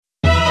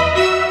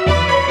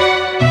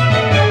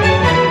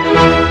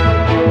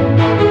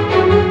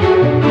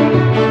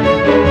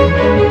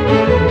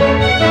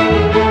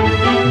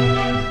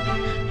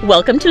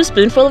Welcome to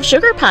Spoonful of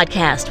Sugar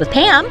podcast with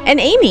Pam and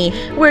Amy.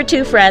 We're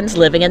two friends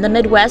living in the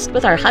Midwest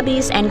with our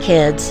hubbies and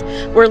kids.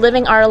 We're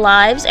living our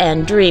lives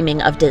and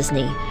dreaming of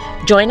Disney.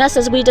 Join us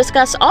as we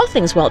discuss all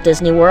things Walt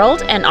Disney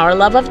World and our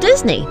love of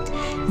Disney.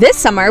 This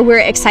summer, we're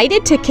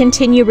excited to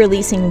continue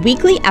releasing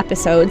weekly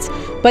episodes,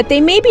 but they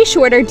may be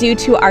shorter due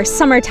to our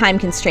summertime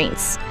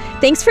constraints.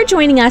 Thanks for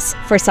joining us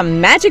for some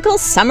magical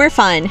summer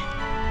fun.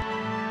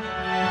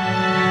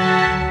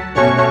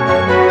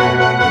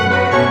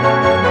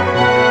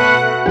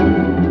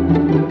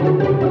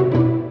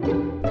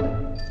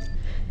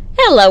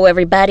 Hello,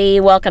 everybody.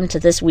 Welcome to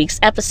this week's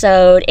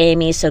episode.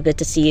 Amy, so good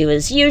to see you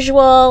as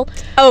usual.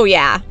 Oh,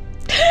 yeah.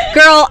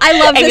 Girl, I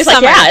love this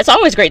summer. Like, yeah, it's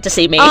always great to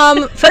see me.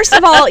 First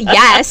of all,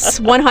 yes,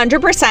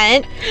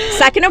 100%.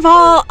 Second of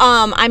all,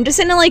 I'm just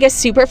in a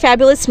super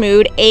fabulous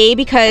mood. A,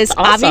 because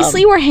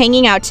obviously we're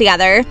hanging out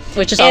together.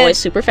 Which is always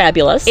super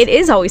fabulous. It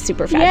is always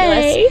super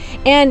fabulous. Yay.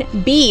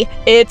 And B,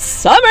 it's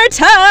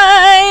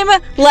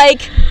summertime!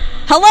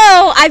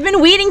 Hello, I've been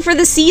waiting for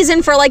the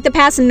season for the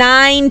past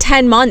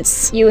 9-10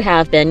 months. You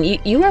have been.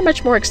 You are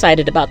much more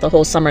excited about the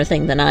whole summer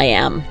thing than I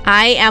am.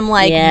 I am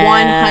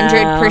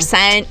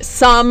 100%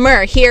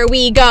 summer. Here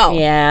we go.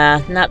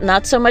 Yeah,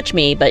 not so much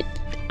me, but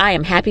I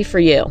am happy for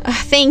you.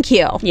 Thank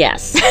you.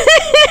 Yes.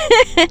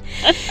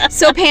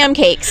 So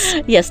pancakes.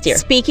 Yes, dear.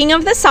 Speaking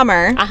of the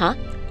summer. Uh-huh.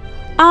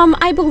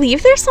 I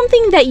believe there's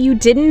something that you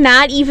did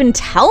not even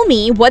tell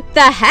me. What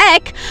the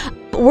heck?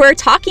 We're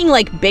talking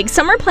big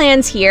summer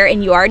plans here,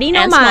 and you already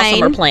know and mine. And small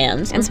summer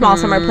plans. And small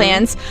summer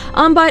plans.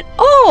 But,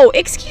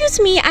 excuse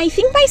me, I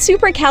think my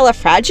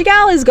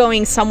supercalifragigal is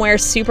going somewhere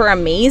super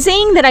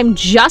amazing that I'm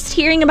just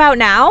hearing about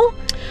now.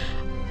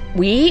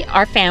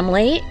 Our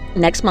family,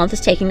 next month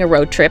is taking a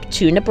road trip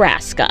to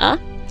Nebraska.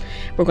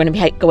 We're going to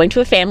be going to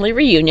a family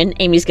reunion.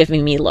 Amy's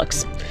giving me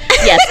looks.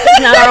 Yes,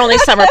 it's not our only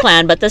summer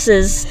plan, but this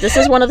is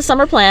one of the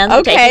summer plans.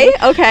 Okay.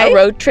 A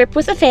road trip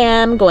with a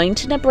fam, going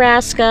to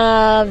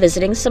Nebraska,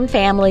 visiting some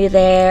family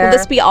there. Will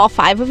this be all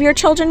 5 of your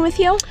children with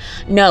you?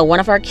 No, one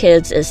of our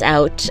kids is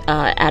out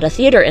at a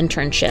theater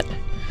internship.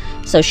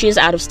 So she's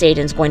out of state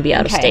and is going to be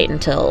out of state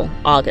until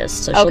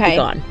August, so she'll be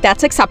gone.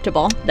 That's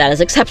acceptable. That is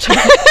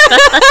acceptable.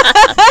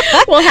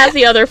 We'll have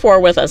the other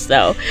 4 with us,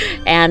 though,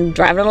 and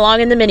driving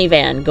along in the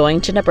minivan,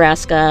 going to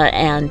Nebraska,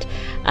 and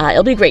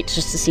it'll be great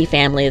just to see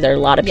family. There are a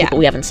lot of people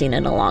we haven't seen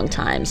in a long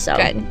time, so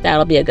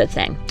that'll be a good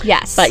thing.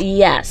 Yes. But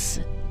yes,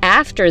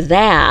 after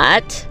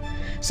that...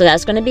 So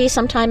that's going to be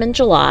sometime in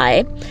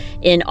July.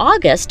 In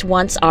August,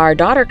 once our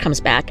daughter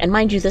comes back, and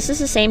mind you, this is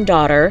the same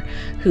daughter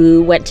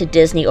who went to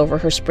Disney over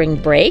her spring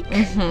break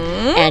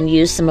and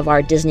used some of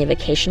our Disney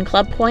Vacation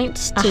Club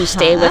points to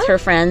stay with her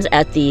friends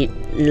at the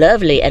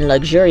lovely and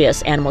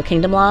luxurious Animal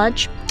Kingdom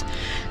Lodge.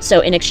 So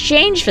in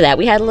exchange for that,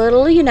 we had a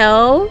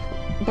little,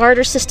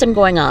 barter system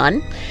going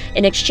on.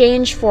 In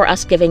exchange for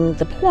us giving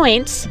the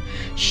points,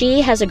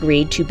 she has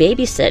agreed to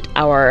babysit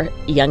our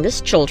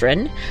youngest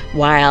children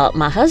while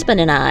my husband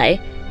and I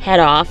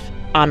head off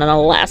on an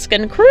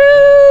Alaskan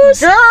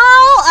cruise. Girl,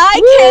 I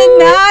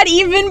cannot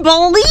even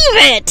believe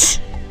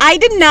it. I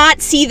did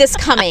not see this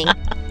coming.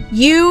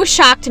 You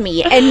shocked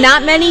me, and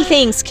not many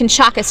things can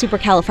shock a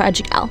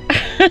supercalifragigal.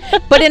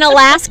 But an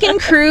Alaskan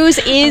cruise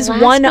is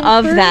one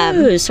of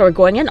them. So we're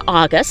going in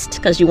August,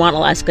 because you want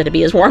Alaska to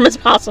be as warm as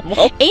possible.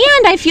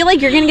 And I feel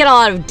like you're going to get a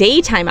lot of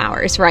daytime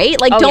hours, right?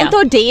 Don't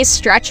the days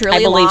stretch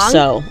really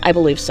long? I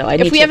believe so.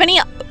 If we have any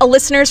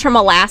listeners from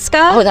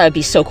Alaska... Oh, that would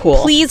be so cool.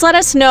 Please let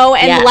us know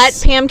and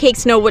let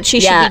Pancakes know what she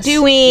should be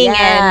doing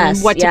and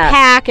what to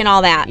pack and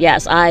all that.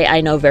 Yes, I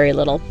know very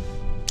little.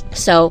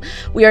 So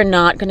we are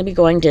not going to be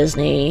going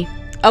Disney.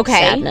 Okay.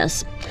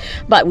 Sadness.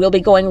 But we'll be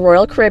going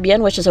Royal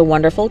Caribbean, which is a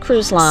wonderful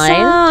cruise line.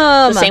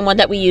 The same one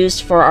that we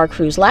used for our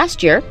cruise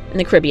last year in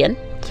the Caribbean.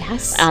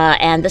 Yes.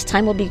 And this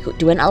time we'll be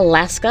doing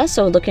Alaska,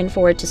 so looking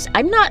forward to...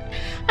 I'm not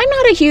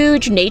a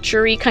huge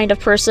nature-y kind of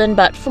person,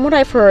 but from what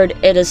I've heard,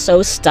 it is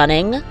so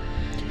stunning.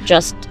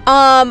 Just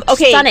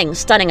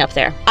stunning up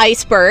there.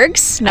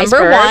 Icebergs,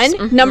 number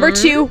 1. Number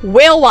 2,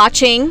 whale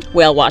watching.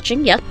 Whale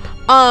watching, yep.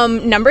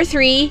 Number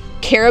 3,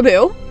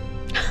 caribou.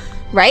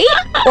 Right?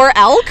 Or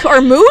elk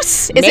or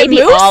moose? Is Maybe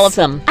it moose? All of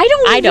them.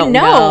 I don't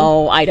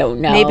know. I don't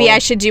know. Maybe I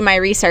should do my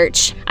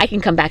research. I can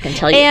come back and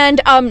tell you.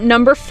 And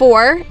number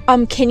 4,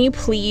 can you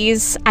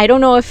please, I don't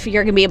know if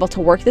you're going to be able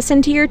to work this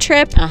into your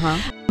trip,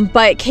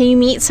 but can you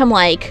meet some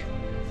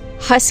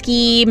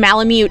husky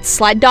Malamute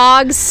sled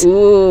dogs?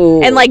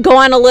 Ooh. And go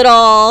on a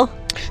little...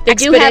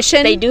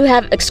 expedition. They do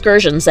have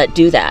excursions that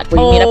do that,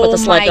 where you meet up with the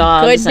sled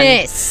dogs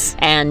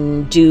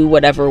and do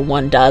whatever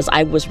one does.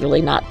 I was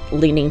really not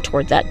leaning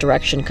toward that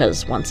direction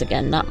because, once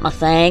again, not my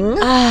thing.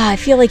 I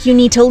feel like you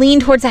need to lean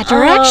towards that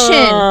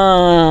direction.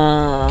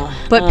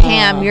 But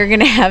Pam, you're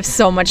going to have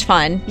so much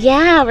fun.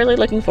 Yeah, really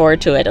looking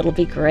forward to it. It'll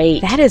be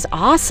great. That is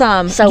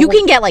awesome. So you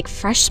can get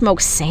fresh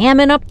smoked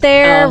salmon up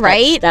there,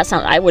 right? That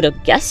sounds. I would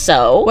have guessed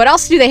so. What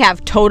else do they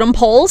have? Totem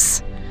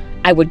poles?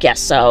 I would guess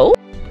so.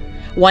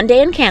 One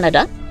day in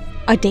Canada.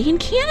 A day in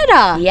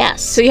Canada.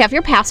 Yes. So you have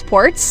your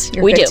passports.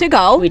 You're We good do. to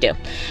go. We do.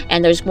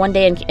 And there's one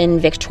day in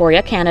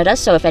Victoria, Canada.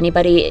 So if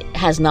anybody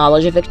has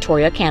knowledge of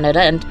Victoria, Canada,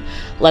 and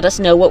let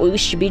us know what we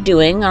should be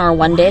doing on our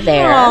one day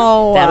there.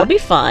 Wow. That'll be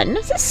fun.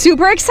 This is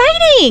super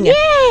exciting. Yay!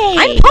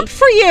 I'm pumped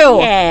for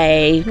you.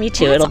 Yay! Me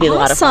too. That's It'll be a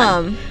lot of fun.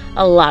 awesome.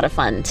 A lot of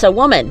fun. So,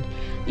 woman,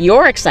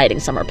 your exciting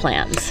summer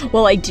plans.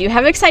 Well, I do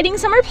have exciting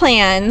summer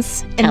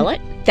plans. And Tell it.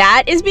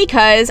 that is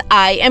because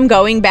I am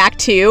going back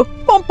to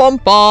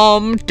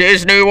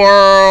Disney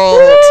World.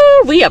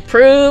 Woo! We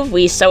approve.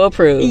 We so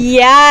approve.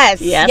 Yes.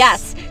 Yes.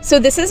 Yes. So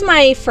this is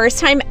my first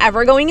time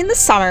ever going in the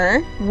summer,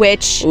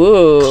 which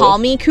Ooh. call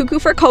me cuckoo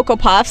for Cocoa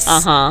Puffs.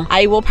 Uh-huh.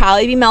 I will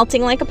probably be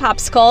melting like a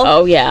popsicle.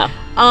 Oh, yeah.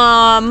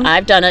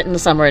 I've done it in the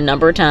summer a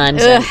number of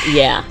times. And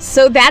yeah.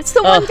 So that's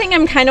the one thing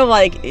I'm kind of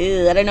like,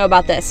 I don't know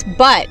about this.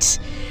 But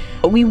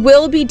we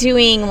will be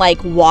doing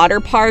like water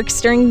parks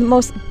during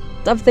most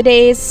of the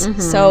days. Mm-hmm.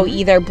 So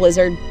either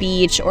Blizzard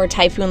Beach or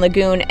Typhoon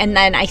Lagoon. And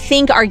then I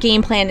think our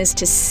game plan is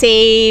to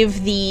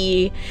save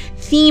the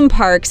theme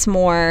parks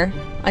more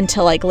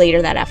until like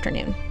later that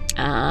afternoon.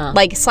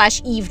 Like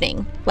 /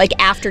 evening, like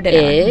after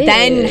dinner.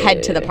 Then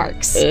head to the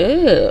parks.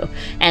 Ooh.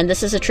 And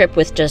this is a trip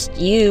with just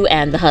you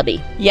and the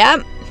hubby.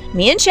 Yep.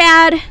 Me and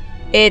Chad.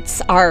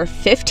 It's our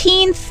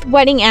 15th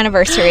wedding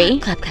anniversary.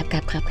 Clap, clap,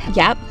 clap, clap, clap.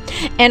 Yep.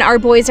 And our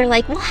boys are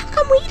like, well, how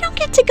come we don't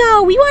get to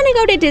go? We want to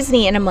go to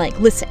Disney. And I'm like,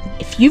 listen,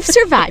 if you've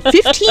survived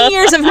 15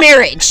 years of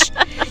marriage,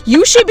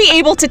 you should be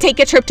able to take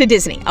a trip to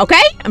Disney,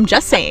 okay? I'm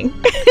just saying.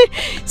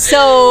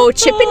 So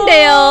Chip and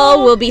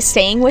Dale will be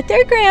staying with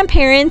their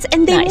grandparents,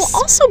 and they will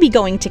also be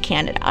going to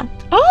Canada.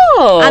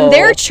 Oh. On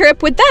their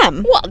trip with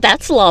them. Well,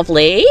 that's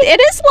lovely. It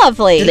is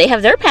lovely. Do they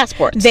have their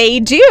passports? They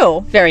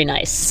do. Very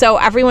nice. So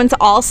everyone's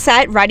all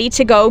set, ready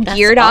to go,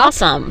 geared up.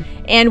 Awesome.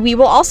 And we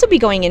will also be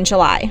going in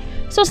July.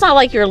 So it's not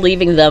like you're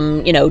leaving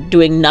them,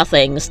 doing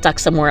nothing, stuck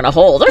somewhere in a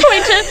hole. They're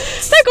going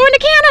to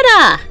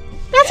Canada.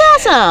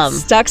 That's awesome.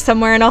 Stuck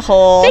somewhere in a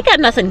hole. They got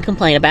nothing to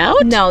complain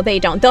about. No, they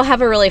don't. They'll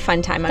have a really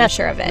fun time, I'm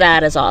sure of it.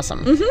 That is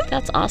awesome. Mm-hmm.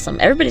 That's awesome.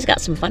 Everybody's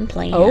got some fun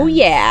plans. Oh,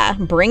 yeah.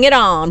 Bring it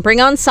on.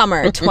 Bring on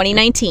summer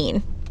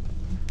 2019.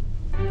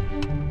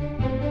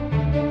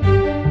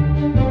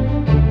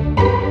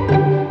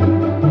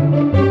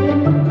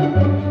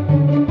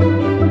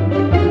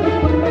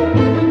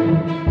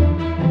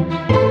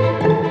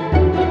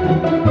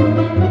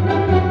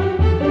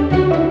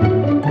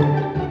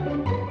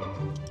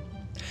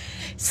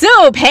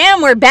 So,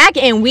 Pam, we're back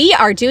and we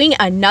are doing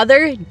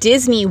another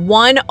Disney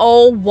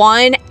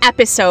 101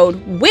 episode,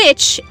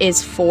 which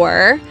is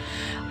for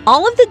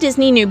all of the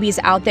Disney newbies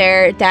out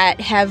there that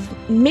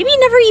have maybe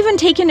never even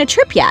taken a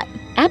trip yet.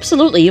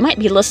 Absolutely. You might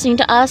be listening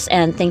to us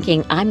and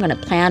thinking, I'm going to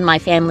plan my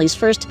family's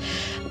first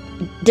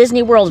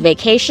Disney World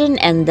vacation,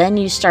 and then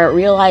you start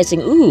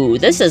realizing, ooh,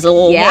 this is a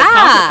little more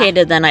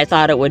complicated than I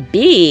thought it would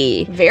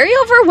be. Very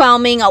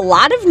overwhelming. A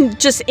lot of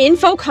just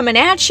info coming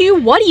at you.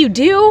 What do you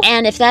do?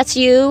 And if that's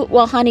you,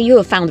 well, honey, you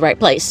have found the right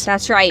place.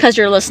 That's right. Because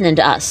you're listening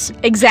to us.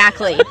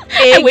 Exactly.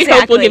 And we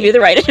hope we'll give you the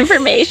right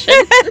information.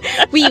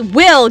 We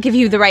will give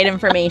you the right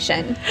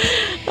information.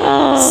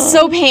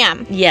 So,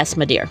 Pam. Yes,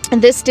 my dear.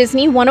 This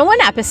Disney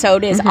 101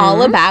 episode is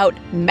all about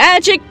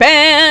Magic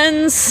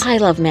Bands. I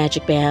love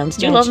Magic Bands.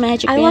 Do you love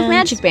Magic Bands? I love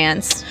Magic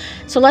Bands.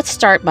 So let's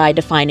start by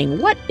defining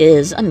what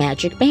is a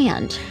Magic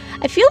Band.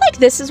 I feel like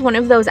this is one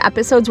of those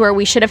episodes where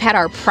we should have had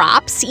our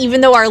props,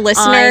 even though our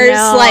listeners,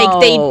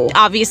 they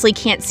obviously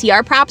can't see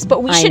our props,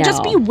 but we should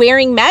just be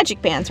wearing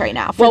Magic Bands right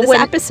now for this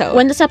episode.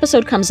 When this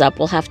episode comes up,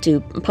 we'll have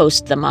to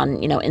post them on,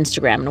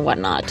 Instagram and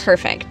whatnot.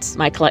 Perfect.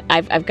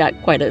 I've got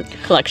quite a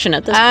collection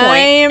at this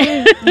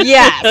point.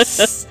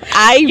 Yes.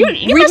 I you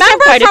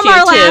remember from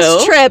our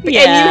last trip,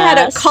 yes. and you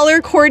had a color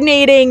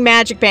coordinating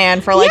Magic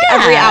Band for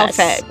every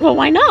outfit. Well,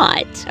 why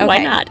not? Okay. Why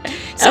not?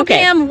 So,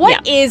 Pam,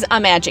 what is a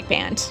Magic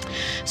Band?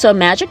 So a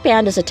Magic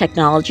Band is a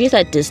technology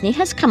that Disney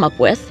has come up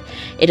with.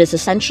 It is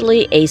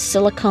essentially a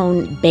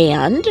silicone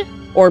band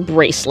or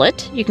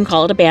bracelet. You can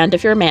call it a band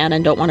if you're a man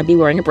and don't want to be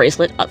wearing a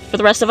bracelet. For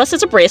the rest of us,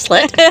 it's a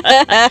bracelet.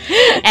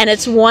 And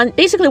it's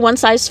basically one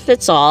size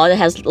fits all. It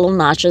has little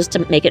notches to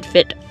make it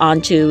fit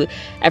onto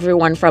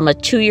everyone from a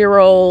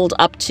 2-year-old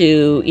up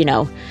to,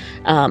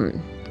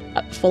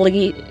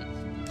 fully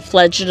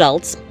fledged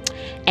adults.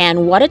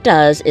 And what it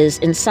does is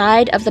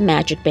inside of the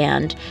Magic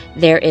Band,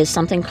 there is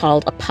something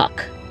called a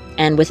puck.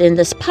 And within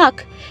this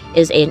puck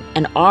is an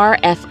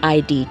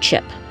RFID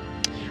chip,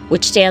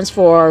 which stands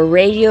for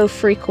radio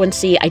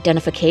frequency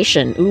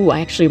identification. Ooh, I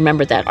actually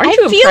remembered that. Aren't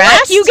you impressed?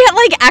 I feel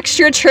like you get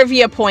extra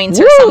trivia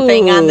points or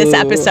something on this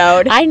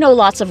episode. I know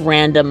lots of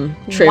random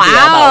trivia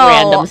about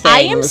random things. I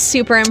am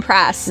super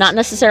impressed. Not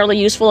necessarily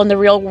useful in the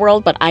real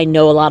world, but I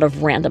know a lot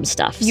of random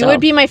stuff. You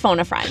would be my phone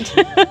a friend.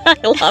 I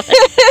love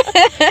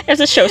it. If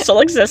the show still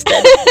existed.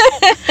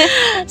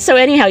 So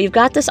anyhow, you've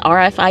got this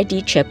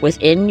RFID chip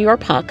within your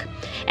puck.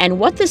 And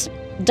what this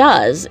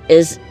does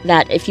is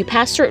that if you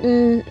pass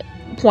certain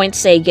points,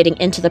 say getting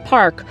into the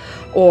park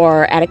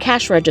or at a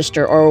cash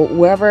register or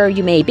wherever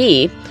you may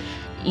be,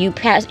 you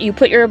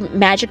put your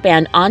Magic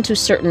Band onto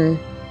certain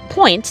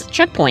points,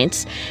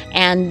 checkpoints,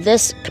 and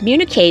this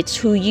communicates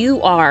who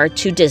you are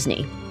to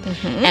Disney.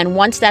 And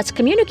once that's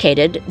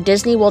communicated,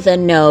 Disney will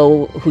then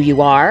know who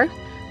you are,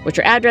 what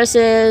your address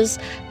is,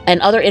 and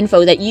other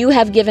info that you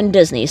have given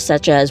Disney,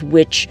 such as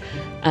which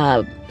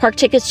park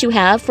tickets you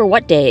have for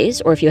what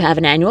days, or if you have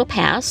an annual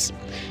pass.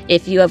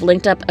 If you have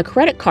linked up a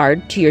credit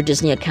card to your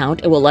Disney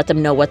account, it will let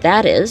them know what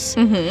that is.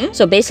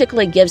 So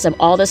basically gives them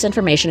all this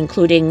information,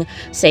 including,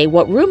 say,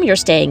 what room you're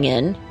staying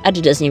in at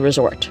a Disney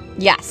resort.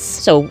 Yes.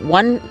 So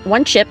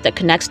one chip that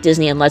connects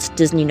Disney and lets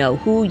Disney know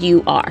who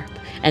you are.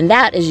 And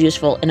that is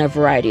useful in a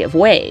variety of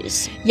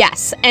ways.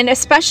 Yes, and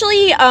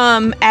especially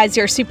as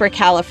your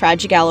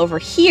supercalifragigal over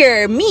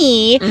here,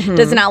 me,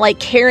 does not like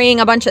carrying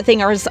a bunch of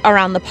things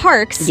around the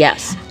parks.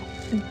 Yes.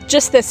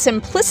 Just the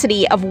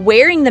simplicity of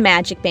wearing the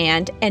Magic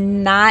Band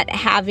and not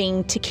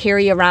having to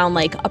carry around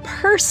like a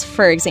purse,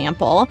 for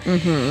example,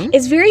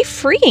 is very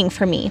freeing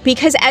for me.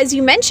 Because as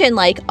you mentioned,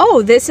 like,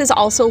 oh, this is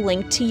also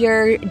linked to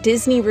your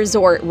Disney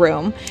resort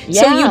room.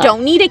 Yeah. So you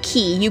don't need a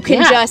key. You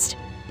can just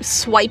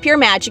swipe your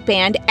Magic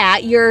Band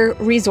at your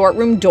resort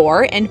room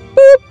door and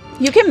boop,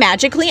 you can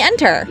magically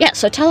enter. Yeah,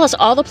 so tell us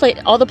all the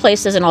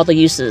places and all the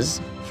uses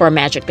for a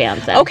Magic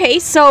Band then. Okay,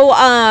 so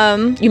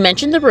you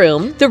mentioned the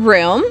room. The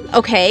room,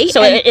 okay.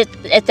 So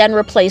it then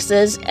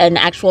replaces an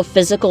actual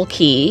physical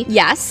key.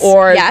 Yes.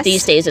 Or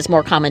these days it's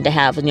more common to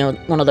have,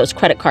 one of those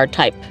credit card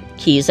type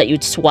keys that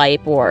you'd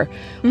swipe or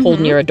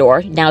hold near a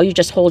door. Now you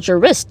just hold your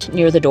wrist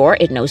near the door.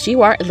 It knows who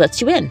you are. It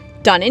lets you in.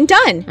 Done and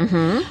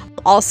done.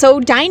 Also,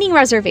 dining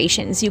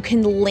reservations. You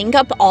can link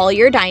up all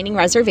your dining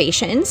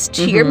reservations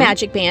to your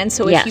Magic Band.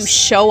 So if you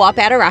show up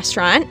at a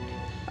restaurant,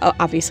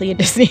 obviously a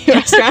Disney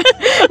restaurant,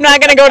 I'm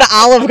not going to go to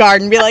Olive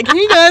Garden and be like,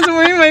 hey guys, I'm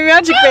wearing my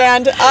Magic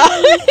Band.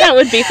 That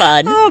would be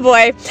fun. Oh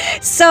boy.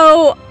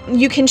 So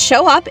you can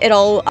show up.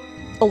 It'll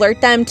alert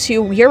them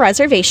to your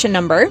reservation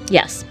number.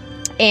 Yes.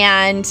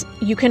 And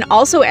you can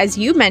also, as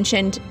you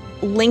mentioned,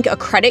 link a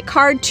credit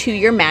card to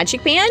your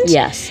Magic Band.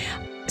 Yes.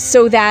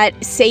 So that,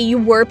 say you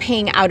were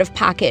paying out of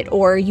pocket,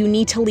 or you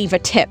need to leave a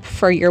tip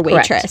for your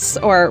waitress,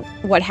 or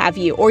what have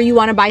you, or you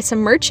want to buy some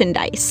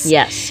merchandise.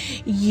 Yes.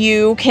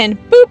 You can,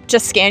 boop,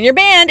 just scan your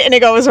band, and it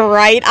goes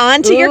right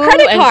onto your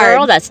credit card.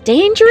 Girl, that's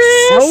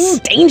dangerous. So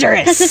dangerous.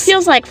 Because it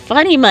feels like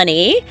funny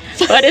money,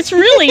 but it's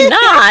really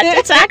not.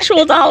 It's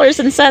actual dollars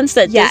and cents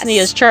that Disney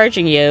is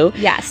charging you.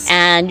 Yes.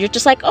 And you're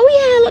just like, oh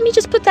yeah, let me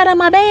just put that on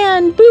my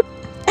band. Boop.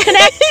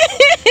 Connect.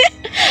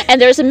 And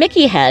there's a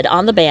Mickey head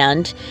on the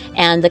band,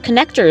 and the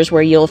connectors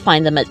where you'll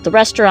find them at the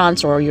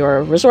restaurants or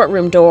your resort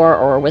room door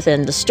or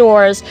within the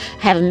stores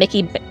have a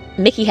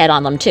Mickey head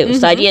on them too. So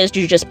the idea is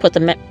you just put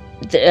the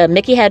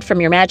Mickey head from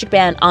your Magic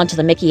Band onto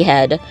the Mickey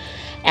head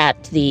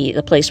at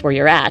the place where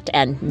you're at,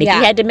 and Mickey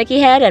head to Mickey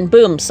head, and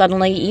boom,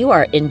 suddenly you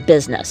are in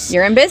business.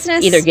 You're in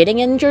business. Either getting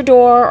in your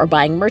door or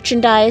buying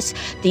merchandise.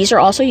 These are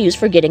also used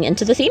for getting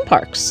into the theme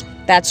parks.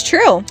 That's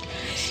true.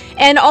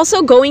 And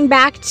also going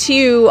back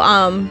to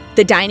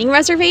the dining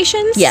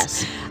reservations.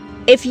 Yes.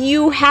 If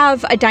you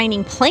have a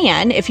dining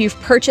plan, if you've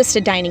purchased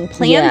a dining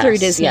plan through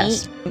Disney,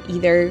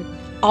 either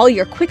all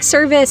your quick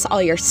service,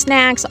 all your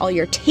snacks, all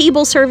your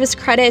table service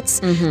credits,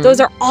 those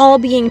are all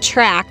being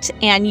tracked,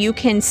 and you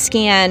can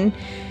scan,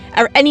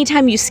 or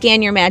anytime you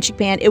scan your Magic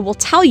Band, it will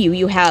tell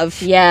you have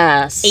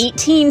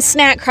 18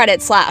 snack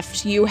credits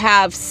left, you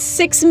have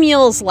 6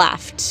 meals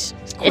left,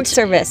 quick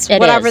service,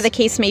 whatever the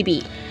case may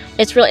be.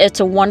 It's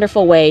a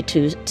wonderful way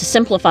to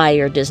simplify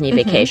your Disney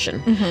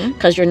vacation,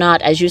 because you're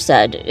not, as you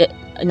said,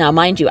 now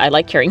mind you, I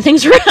like carrying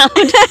things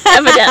around,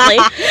 evidently,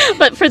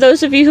 but for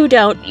those of you who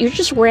don't, you're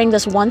just wearing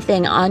this one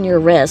thing on your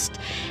wrist,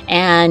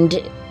 and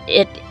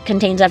it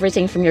contains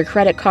everything from your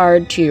credit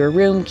card to your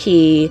room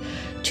key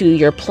to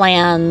your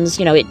plans.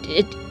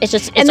 It's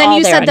just, it's and then all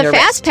you there said on the your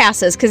fast wrist.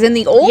 passes, because in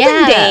the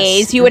olden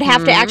days you would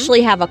have to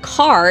actually have a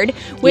card,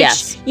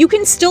 which you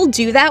can still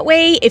do that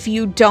way if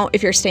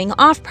you're staying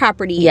off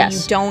property and you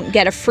don't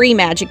get a free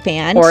Magic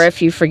Band, or if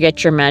you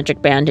forget your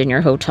Magic Band in your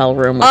hotel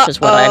room, which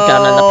is what I've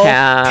done in the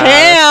past.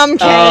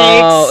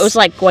 Pancakes. It was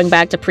like going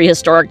back to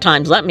prehistoric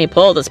times. Let me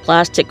pull this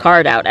plastic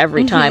card out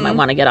every time I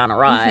want to get on a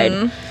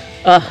ride.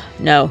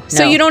 No.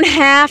 So you don't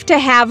have to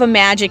have a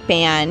Magic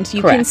Band.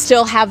 You can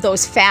still have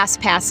those fast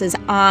passes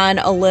on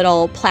a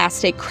little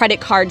plastic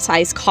credit card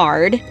size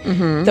card,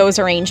 those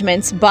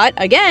arrangements. But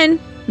again,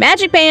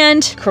 Magic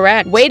Band.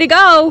 Correct. Way to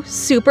go.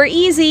 Super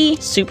easy.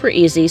 Super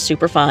easy,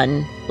 super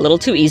fun. A little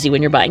too easy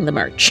when you're buying the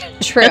merch.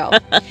 True.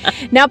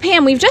 Now,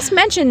 Pam, we've just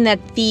mentioned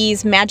that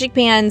these Magic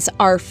Bands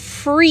are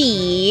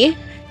free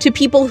to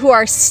people who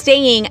are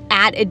staying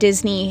at a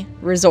Disney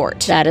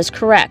resort. That is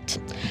correct.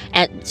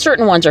 And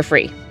certain ones are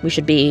free. We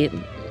should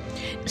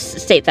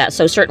state that.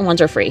 So certain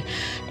ones are free.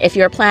 If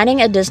you're planning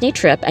a Disney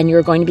trip and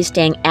you're going to be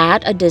staying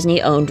at a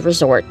Disney-owned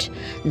resort,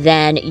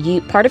 then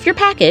part of your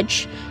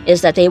package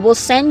is that they will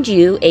send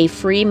you a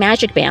free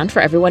Magic Band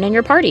for everyone in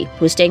your party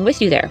who's staying with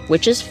you there,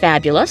 which is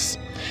fabulous.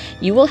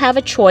 You will have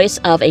a choice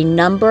of a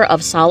number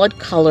of solid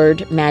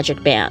colored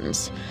Magic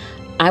Bands.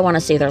 I want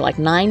to say they're like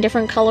 9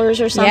 different colors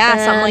or something.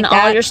 Yeah, something like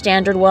that. All your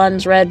standard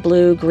ones, red,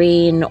 blue,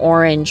 green,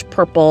 orange,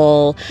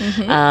 purple.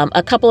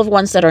 A couple of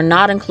ones that are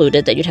not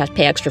included that you'd have to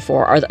pay extra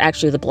for are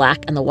actually the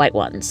black and the white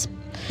ones.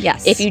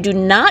 Yes. If you do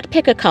not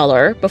pick a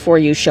color before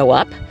you show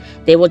up,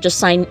 they will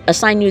just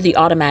assign you the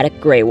automatic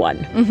gray one,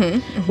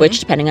 which,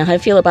 depending on how you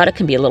feel about it,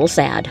 can be a little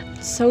sad.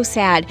 So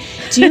sad.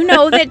 Do you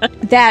know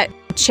that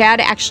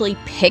Chad actually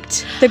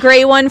picked the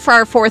gray one for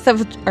our for our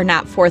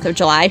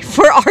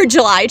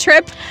July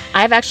trip?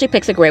 I've actually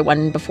picked the gray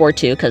one before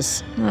too,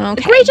 because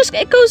Okay. gray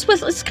it goes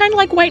with, it's kind of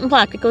like white and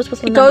black. It goes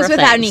with It goes with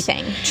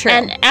anything. True.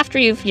 And after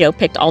you've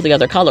picked all the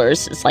other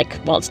colors, it's like,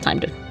 well, it's time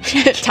to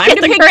Time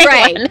to pick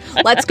gray.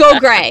 Let's go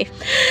gray.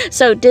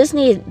 So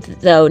Disney,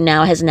 though,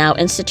 has now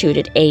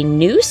instituted a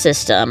new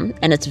system,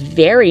 and it's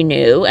very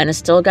new, and it's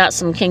still got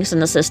some kinks in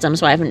the system,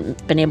 so I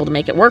haven't been able to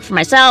make it work for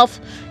myself.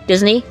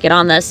 Disney, get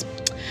on this.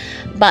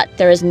 But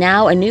there is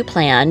now a new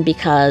plan,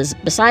 because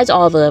besides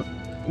all the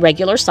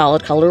regular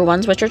solid color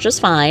ones, which are just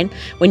fine,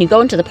 when you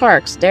go into the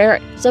parks,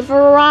 there's a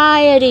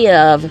variety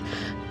of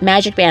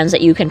Magic Bands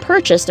that you can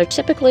purchase. They're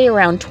typically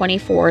around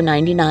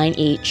 $24.99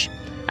 each.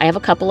 I have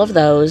a couple of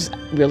those,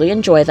 really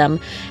enjoy them,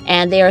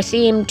 and they are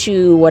themed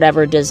to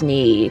whatever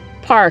Disney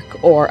park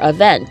or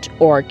event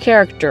or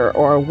character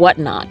or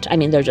whatnot. I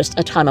mean, there's just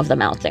a ton of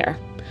them out there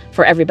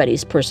for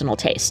everybody's personal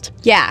taste.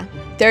 Yeah.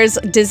 There's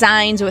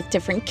designs with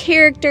different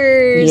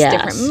characters, Yes.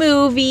 different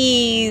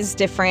movies,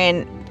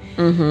 different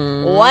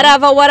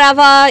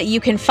whatever. You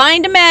can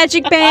find a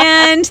Magic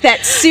Band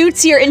that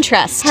suits your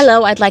interest.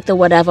 Hello, I'd like the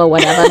whatever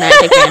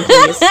Magic Band,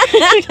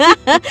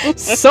 please.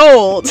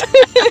 Sold.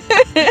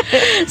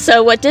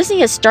 So what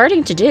Disney is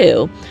starting to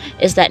do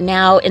is that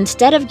now,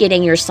 instead of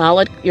getting your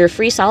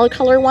free solid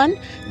color one,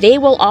 they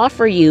will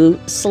offer you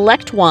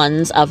select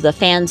ones of the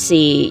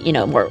fancy,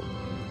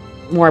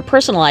 more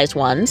personalized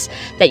ones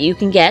that you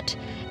can get,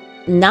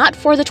 not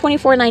for the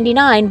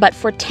 $24.99, but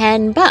for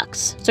 $10.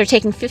 So they're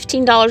taking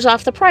 $15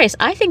 off the price.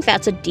 I think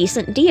that's a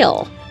decent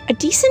deal. A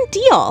decent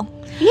deal.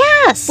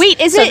 Yes. Wait,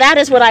 so that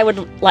is what I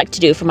would like to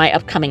do for my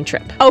upcoming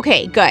trip.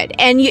 Okay, good.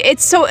 And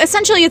it's so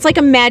essentially it's like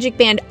a Magic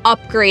Band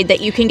upgrade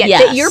that you can get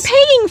Yes. that you're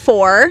paying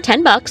for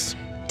 $10.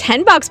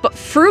 $10, but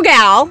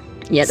frugal.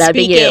 Yeah, that'd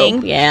be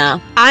you. Yeah.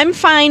 I'm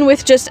fine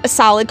with just a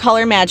solid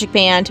color Magic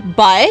Band,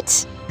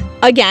 but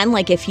again,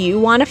 like if you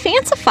want to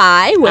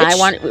fancify,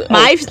 which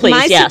my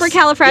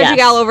supercalifragilistic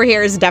over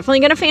here is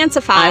definitely going to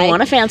fancify. I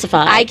want to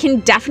fancify. I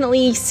can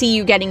definitely see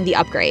you getting the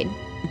upgrade.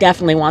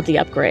 Definitely want the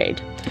upgrade.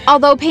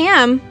 Although,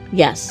 Pam,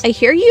 yes, I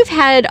hear you've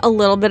had a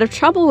little bit of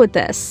trouble with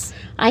this.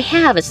 I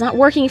have. It's not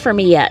working for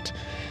me yet,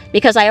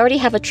 because I already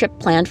have a trip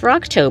planned for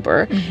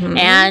October,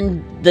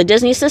 and the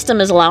Disney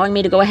system is allowing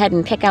me to go ahead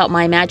and pick out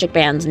my Magic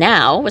Bands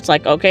now. It's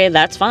like, okay,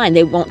 that's fine.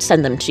 They won't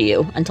send them to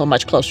you until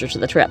much closer to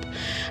the trip.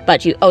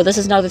 But this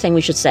is another thing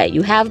we should say.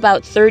 You have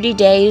about 30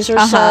 days or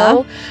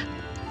so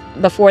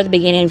before the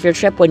beginning of your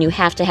trip when you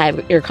have to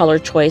have your color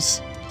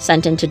choice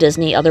sent into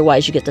Disney.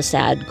 Otherwise, you get the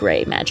sad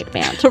gray Magic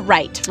Band.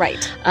 Right.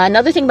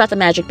 Another thing about the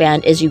Magic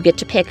Band is you get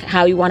to pick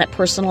how you want it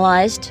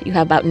personalized. You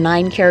have about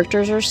 9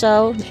 characters or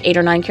so, 8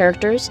 or 9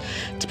 characters,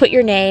 to put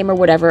your name or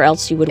whatever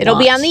else you would want. It'll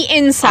be on the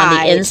inside.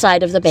 On the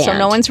inside of the band. So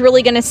no one's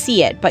really going to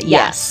see it, but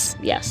yes.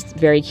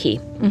 Very key.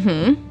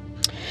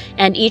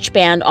 And each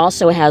band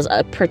also has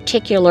a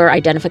particular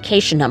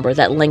identification number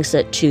that links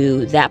it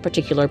to that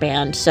particular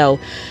band. So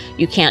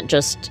you can't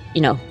just,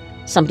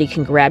 somebody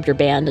can grab your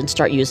band and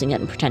start using it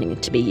and pretending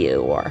it to be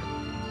you or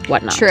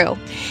whatnot. True.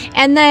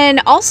 And then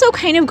also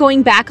kind of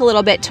going back a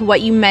little bit to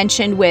what you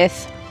mentioned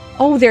with,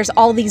 there's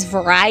all these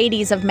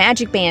varieties of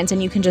Magic Bands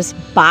and you can just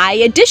buy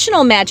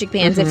additional Magic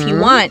Bands if you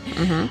want.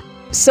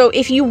 So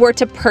if you were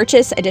to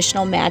purchase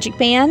additional Magic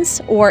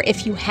Bands, or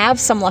if you have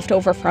some left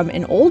over from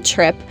an old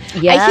trip, I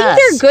think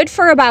they're good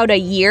for about a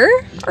year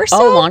or so.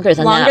 Oh, longer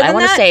than that. I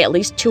want to say at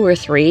least 2 or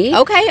 3.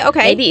 Okay.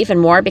 Maybe even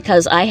more,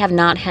 because I have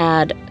not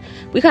had...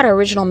 We got our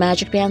original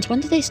Magic Bands.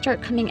 When did they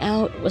start coming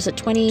out? Was it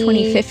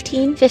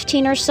 2015?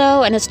 15 or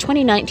so, and it's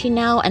 2019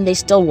 now, and they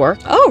still work.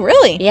 Oh,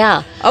 really?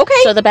 Yeah.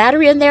 Okay. So the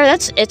battery in there,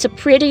 it's a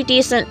pretty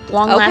decent,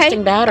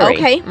 long-lasting battery.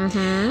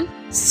 Okay.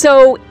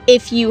 So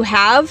if you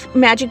have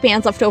Magic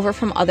Bands left over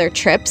from other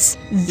trips,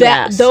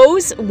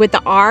 those with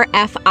the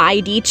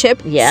RFID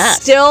chip,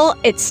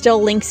 it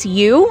still links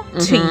you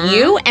to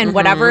you and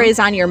whatever is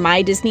on your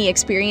My Disney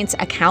Experience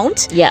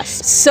account.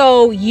 Yes.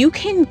 So you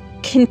can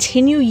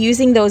continue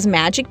using those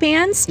Magic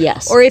Bands.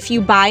 Yes. Or if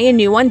you buy a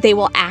new one, they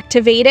will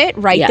activate it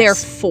there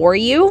for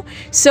you.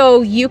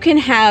 So you can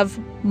have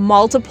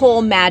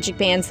multiple Magic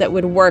Bands that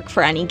would work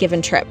for any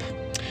given trip.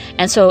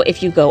 And so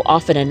if you go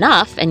often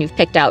enough and you've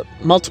picked out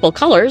multiple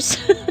colors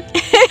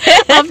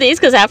of these,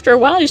 because after a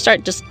while you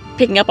start just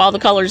picking up all the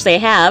colors they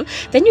have,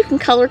 then you can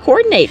color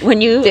coordinate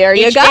when you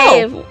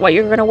day what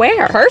you're going to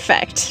wear.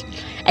 Perfect.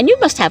 And you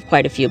must have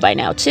quite a few by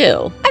now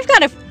too.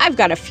 I've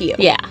got a few.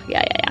 Yeah.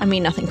 I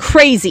mean, nothing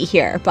crazy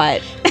here,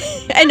 but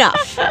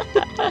enough.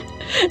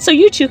 So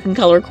you two can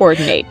color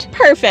coordinate.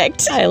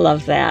 Perfect. I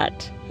love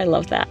that.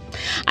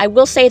 I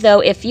will say, though,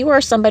 if you are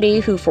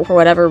somebody who, for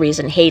whatever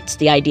reason, hates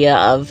the idea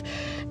of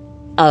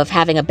of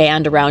having a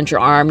band around your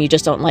arm. You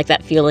just don't like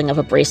that feeling of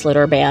a bracelet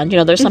or a band. You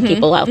know, there's some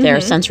people out there,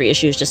 sensory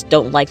issues, just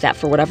don't like that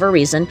for whatever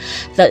reason.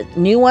 The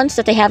new ones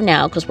that they have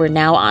now, because we're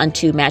now on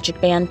to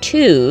MagicBand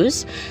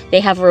 2s, they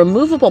have a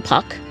removable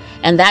puck,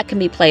 and that can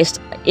be placed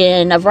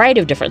in a variety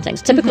of different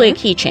things, typically a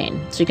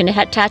keychain. So you can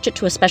attach it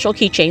to a special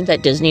keychain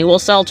that Disney will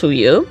sell to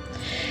you.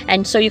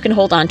 And so you can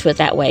hold on to it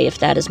that way if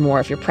that is more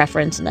of your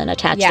preference, and then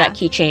attach that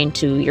keychain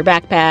to your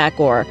backpack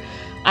or,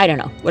 I don't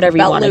know, whatever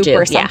you want to do.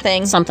 Or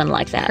something. Yeah, something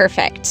like that.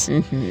 Perfect.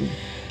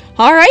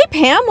 All right,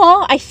 Pam.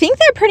 Well, I think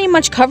that pretty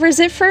much covers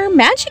it for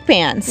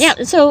MagicBands.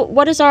 Yeah, so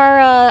what is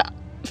our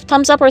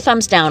thumbs up or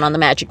thumbs down on the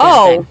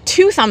MagicBand thing?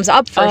 2 thumbs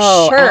up for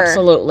sure.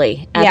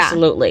 Absolutely.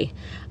 Absolutely.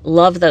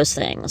 Love those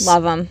things.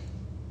 Love them.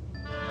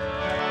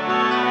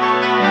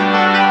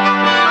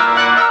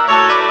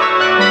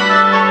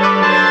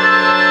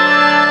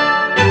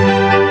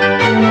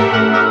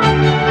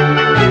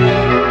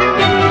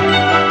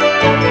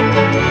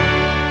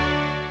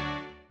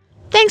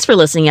 Thanks for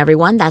listening,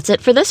 everyone. That's it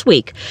for this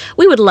week.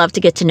 We would love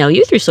to get to know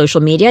you through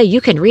social media.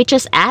 You can reach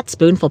us at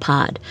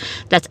SpoonfulPod.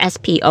 That's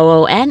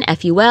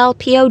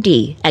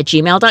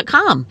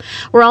SpoonfulPod@gmail.com.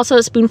 We're also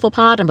at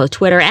SpoonfulPod on both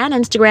Twitter and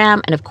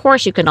Instagram. And of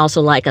course, you can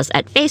also like us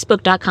at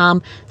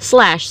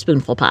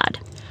Facebook.com/SpoonfulPod.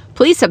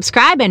 Please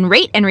subscribe and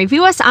rate and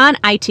review us on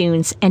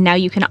iTunes. And now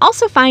you can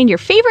also find your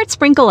favorite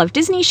sprinkle of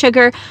Disney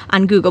sugar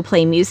on Google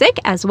Play Music,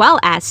 as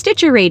well as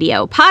Stitcher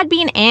Radio,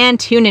 Podbean, and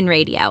TuneIn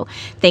Radio.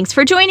 Thanks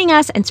for joining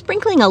us and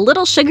sprinkling a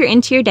little sugar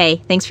into your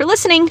day. Thanks for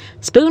listening.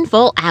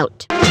 Spoonful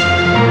out.